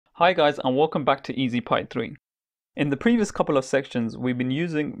Hi guys, and welcome back to EasyPy3. In the previous couple of sections, we've been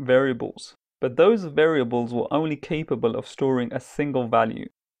using variables, but those variables were only capable of storing a single value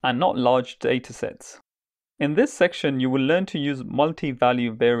and not large datasets. In this section, you will learn to use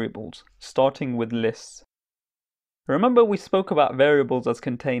multi-value variables, starting with lists. Remember we spoke about variables as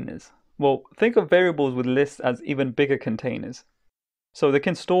containers. Well, think of variables with lists as even bigger containers. So they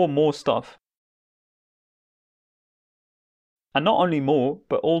can store more stuff. And not only more,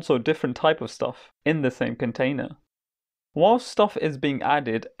 but also different type of stuff in the same container. While stuff is being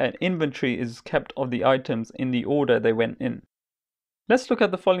added, an inventory is kept of the items in the order they went in. Let's look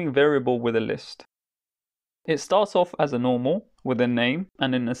at the following variable with a list. It starts off as a normal with a name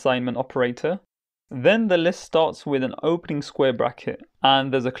and an assignment operator. Then the list starts with an opening square bracket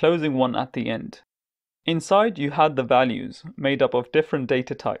and there's a closing one at the end. Inside you have the values made up of different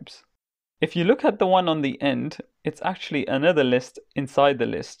data types. If you look at the one on the end, it's actually another list inside the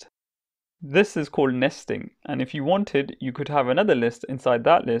list. This is called nesting, and if you wanted, you could have another list inside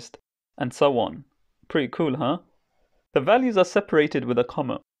that list, and so on. Pretty cool, huh? The values are separated with a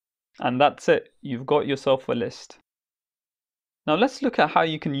comma, and that's it, you've got yourself a list. Now let's look at how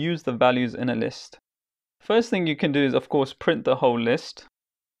you can use the values in a list. First thing you can do is of course print the whole list,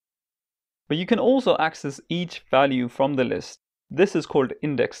 but you can also access each value from the list. This is called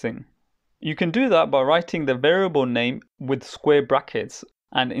indexing. You can do that by writing the variable name with square brackets,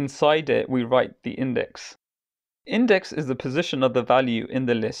 and inside it we write the index. Index is the position of the value in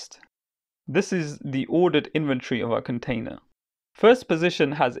the list. This is the ordered inventory of our container. First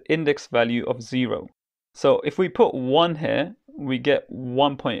position has index value of 0. So if we put 1 here, we get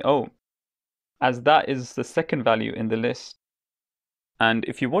 1.0, as that is the second value in the list. And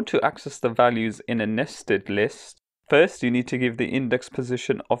if you want to access the values in a nested list, first, you need to give the index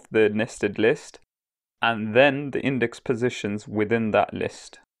position of the nested list, and then the index positions within that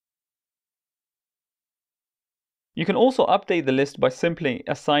list. You can also update the list by simply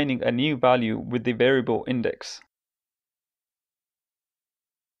assigning a new value with the variable index.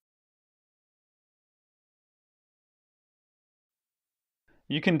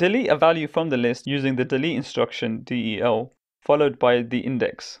 You can delete a value from the list using the delete instruction del, followed by the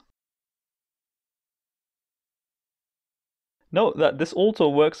index. Note that this also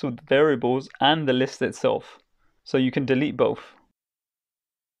works with variables and the list itself, so you can delete both.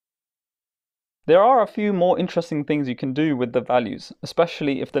 There are a few more interesting things you can do with the values,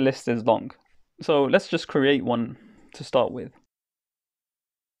 especially if the list is long. So let's just create one to start with.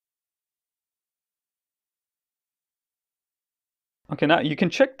 Okay, now you can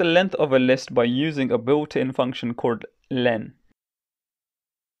check the length of a list by using a built-in function called len.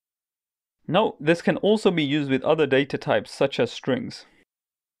 Note, this can also be used with other data types such as strings.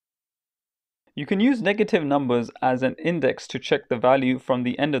 You can use negative numbers as an index to check the value from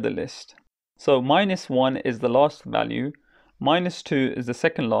the end of the list. So -1 is the last value, -2 is the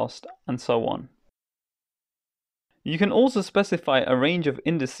second last, and so on. You can also specify a range of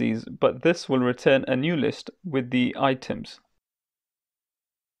indices, but this will return a new list with the items.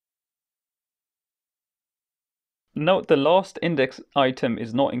 Note the last index item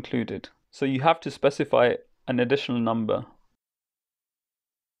is not included, so you have to specify an additional number.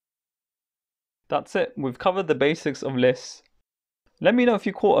 That's it, we've covered the basics of lists. Let me know if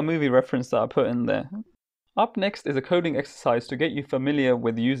you caught a movie reference that I put in there. Up next is a coding exercise to get you familiar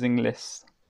with using lists.